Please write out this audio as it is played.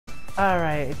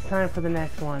Alright, it's time for the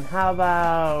next one. How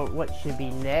about what should be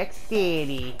next,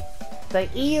 Daddy? The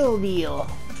eel deal.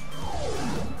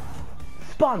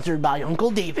 Sponsored by Uncle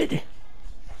David.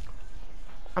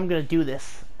 I'm gonna do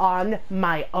this on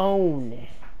my own.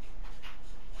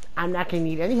 I'm not gonna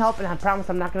need any help, and I promise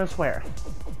I'm not gonna swear.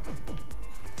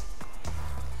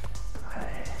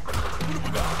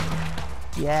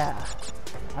 Yeah.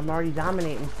 I'm already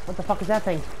dominating. What the fuck is that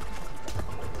thing?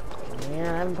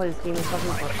 Man, I haven't played this game in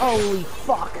fucking forever. Holy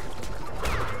fuck!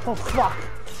 Oh fuck!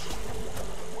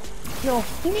 No!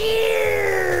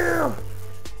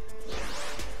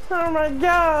 Oh my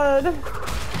god!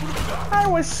 I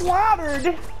was slaughtered!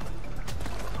 Yeah,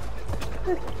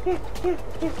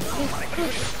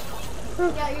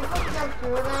 you're supposed to jump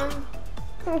through them.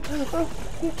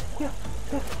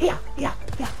 Yeah.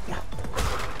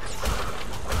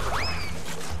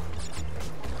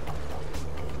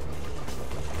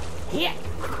 Yeah.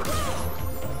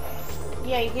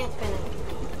 Yeah, you can't spin it.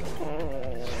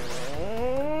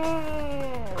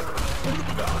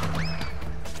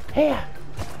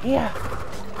 Yeah.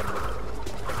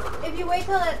 If you wait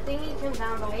till that thingy comes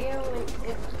down by you, and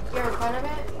if you're in front of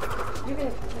it, you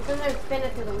can sometimes spin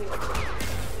it to the wheel.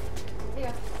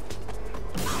 Yeah.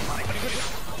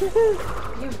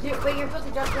 You do, but you're supposed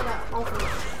to jump to the ultimate.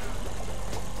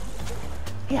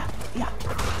 Yeah.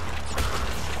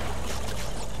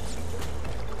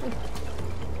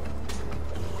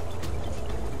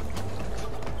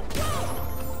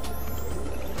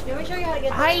 Let me show you how to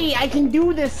get I can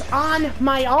do this on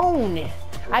my own.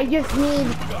 I just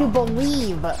need to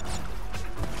believe.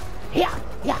 Yeah.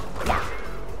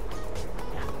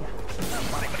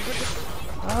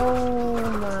 Oh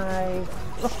my.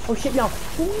 Oh shit, no.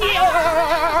 You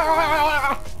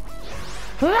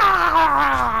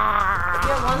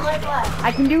have one leg left.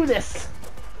 I can do this.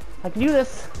 Yeah.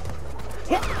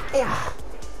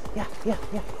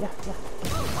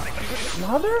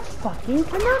 Motherfucking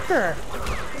conductor.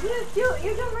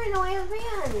 You jump right in the way of the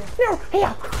van. No,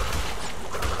 yeah.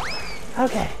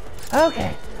 Okay.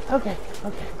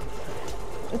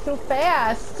 It's so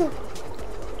fast.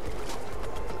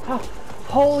 Oh,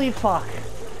 holy fuck.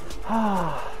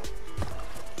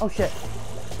 Oh shit.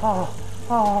 Oh.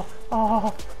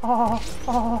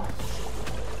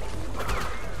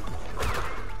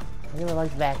 I never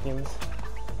liked vacuums.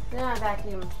 They're not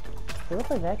vacuums. They look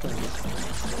like vacuums.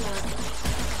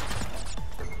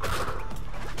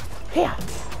 Yeah.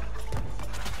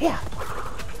 Yeah.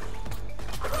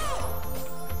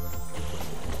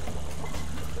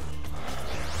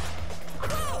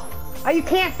 Oh, you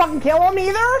can't fucking kill him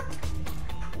either?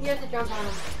 You have to jump on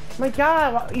him. My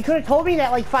god, you could have told me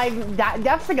that like 5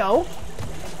 deaths ago.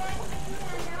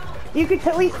 You could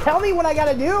at least tell me what I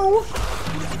gotta do.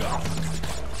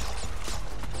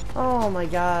 Oh my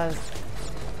god.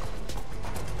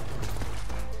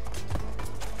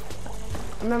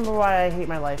 Remember why I hate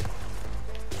my life.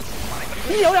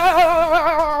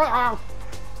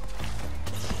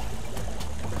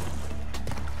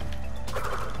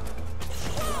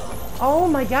 Oh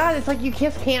my god, it's like you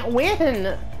just can't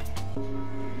win.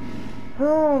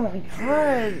 Oh my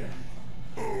god.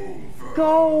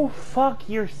 Go fuck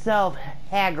yourself,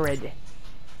 Hagrid.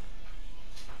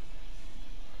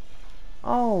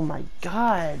 Oh my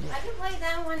god. I can play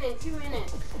that one in 2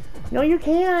 minutes. No, you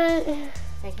can't.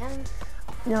 I can.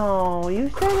 No, you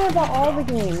said that about all the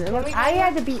games. And look, I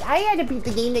had to beat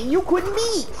the game that you couldn't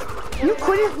beat. You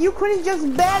couldn't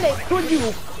just bet it, could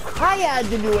you? I had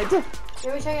to do it. Let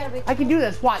me show you how to beat. I can do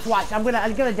this. Watch. I'm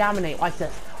gonna dominate. Watch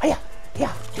this. Yeah.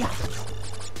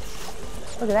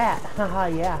 Look at that. Haha,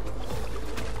 yeah.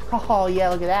 Oh yeah,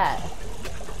 look at that.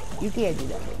 You can't do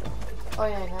that. Oh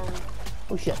yeah, I can.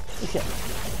 Oh shit. Yeah.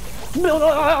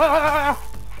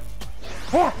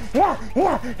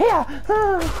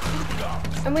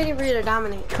 I'm waiting for you to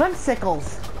dominate.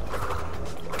 Cuntsickles.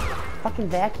 Fucking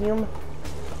vacuum.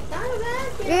 Not a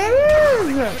vacuum. It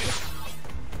is.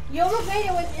 You almost made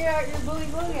it with your bully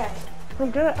guy. I'm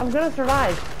gonna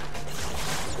survive.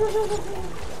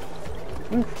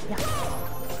 Yeah.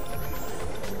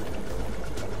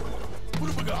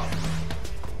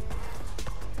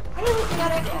 I didn't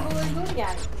got extra bully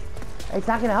guy. It's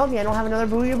not gonna help me. I don't have another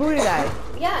booty guy.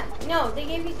 Yeah, no, they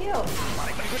gave you 2.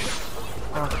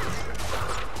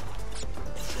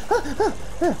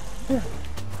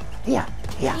 Yeah.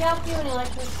 He helped you in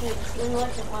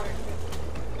electric water.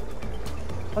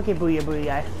 Okay, booty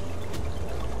guy.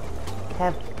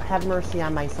 Have mercy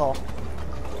on my soul.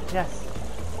 Yes.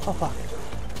 Oh fuck.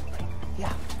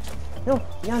 Yeah. No,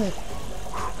 Giannis.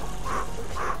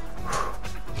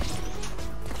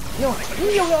 No.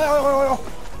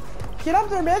 Get up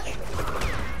there, bitch.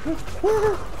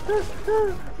 I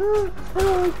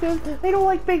don't like this. They don't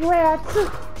like big rats.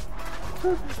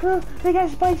 They got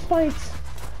spikes.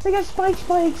 They got spikes.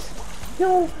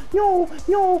 No.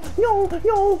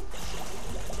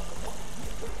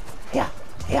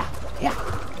 Yeah.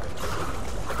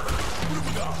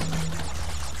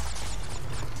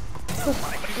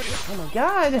 Oh my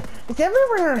god, it's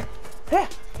everywhere. Yeah.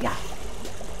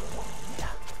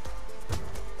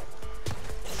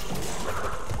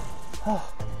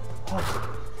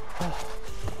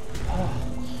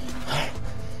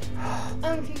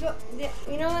 If you go,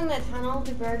 you know in the tunnel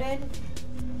diverted,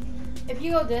 if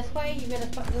you go this way, you get a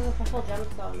full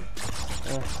jump zone.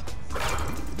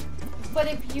 But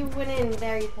if you went in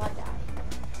there, you'd probably die.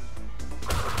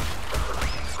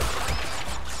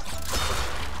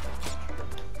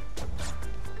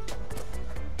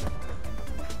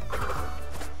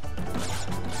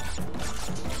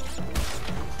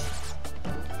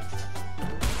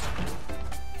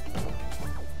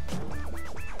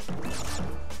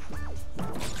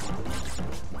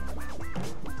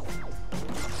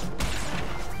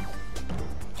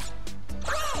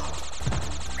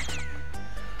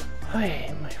 I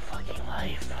hate my fucking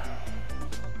life.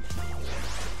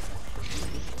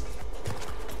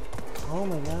 Oh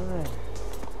my god.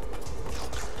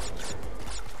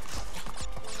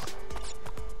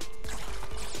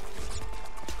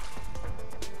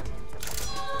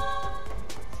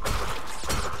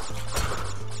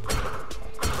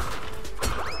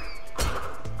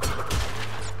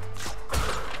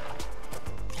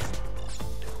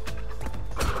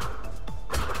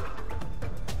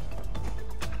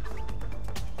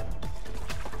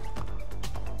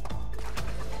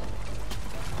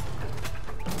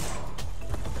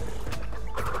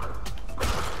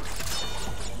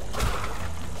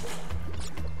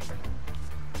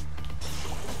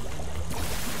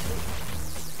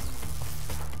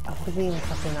 I wasn't even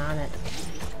fucking on it.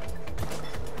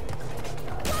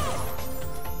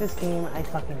 This game, I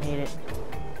fucking hate it.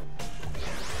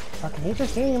 Fucking hate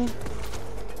this game.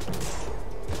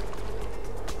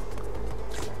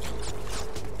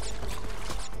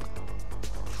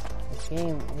 This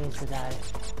game needs to die.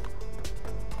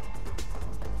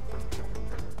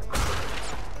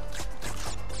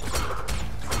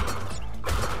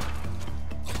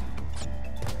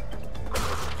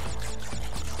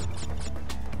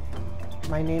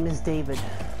 My name is David.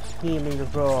 Hear me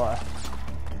roar.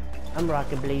 I'm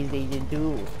rockin' Blaze Agent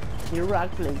 2. You're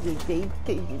rockin' Blaze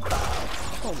Agent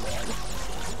 5. Oh man.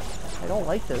 I don't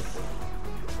like this.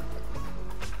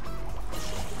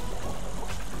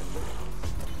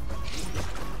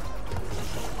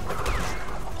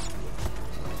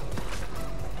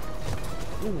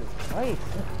 Ooh, right.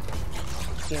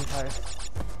 Game tired.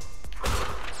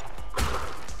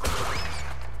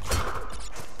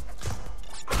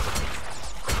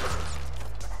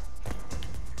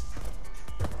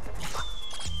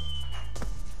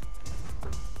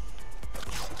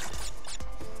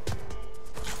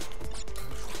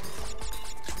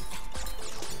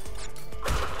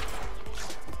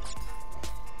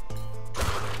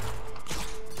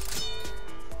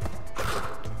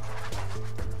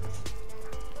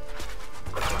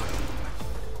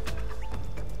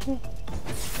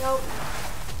 Nope.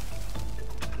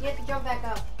 You have to jump back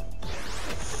up.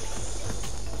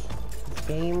 This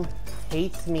game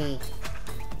hates me.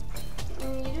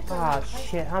 You just Ah,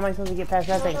 shit. How am I supposed to get past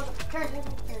that thing? Turn.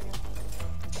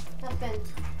 Now spin.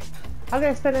 How can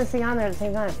I spin this thing on there at the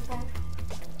same time?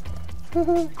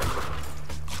 Okay.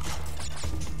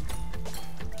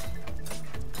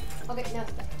 Okay, now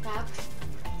stop.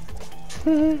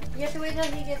 You have to wait till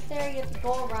he gets there. You have to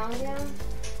go around him.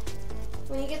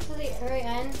 When you get to the very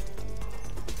end,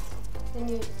 then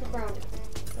you stick around it.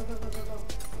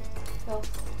 Go.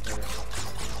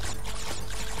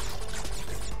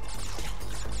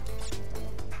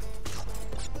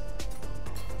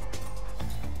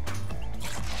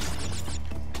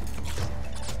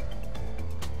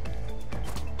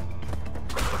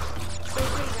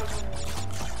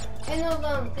 And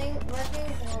those things will kill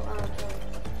you.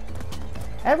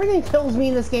 Everything kills me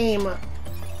in this game. What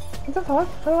the fuck?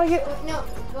 How do I get... No,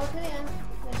 go to the end.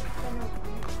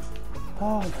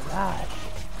 Oh my gosh.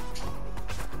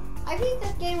 I beat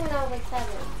this game when I was like 7.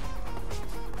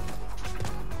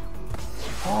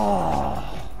 Oh.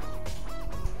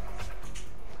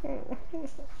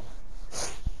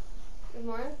 There's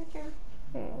more in the picture.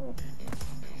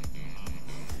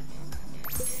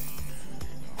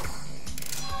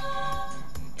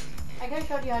 I could have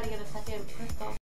showed you how to get a second crystal.